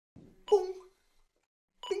Boom.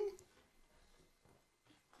 Bing.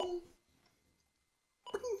 Boom.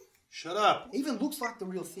 Bing. Shut up. It even looks like the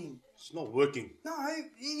real thing. It's not working. No,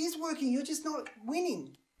 it is working. You're just not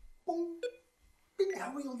winning. Boom. Bing.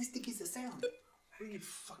 How realistic is the sound? What are you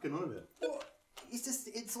fucking on about? Well,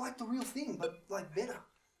 it's like the real thing, but like better.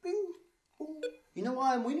 Bing. Boom. You know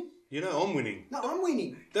why I'm winning? You know I'm winning. No, I'm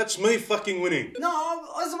winning. That's me fucking winning. No, I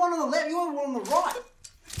was the one on the left. You're the one on the right.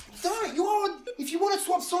 Don't. You are. If you want to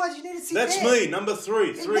swap sides, you need to sit That's there. me, number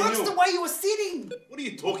 3. 3 It works nil. the way you were sitting. What are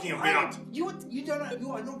you talking about? You don't know.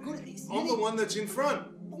 You are not good at this. I'm the one that's in front.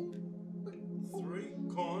 Boom. 3,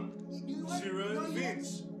 Con, 0,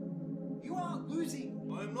 Vince. You are losing.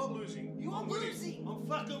 I am not losing. You are I'm winning. losing. I'm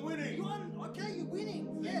fucking winning. You are. Okay, you're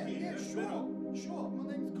winning. Thank you. Yeah, That's sure. better. Sure.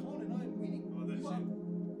 My name's Con and I'm winning. Oh, that's You are it.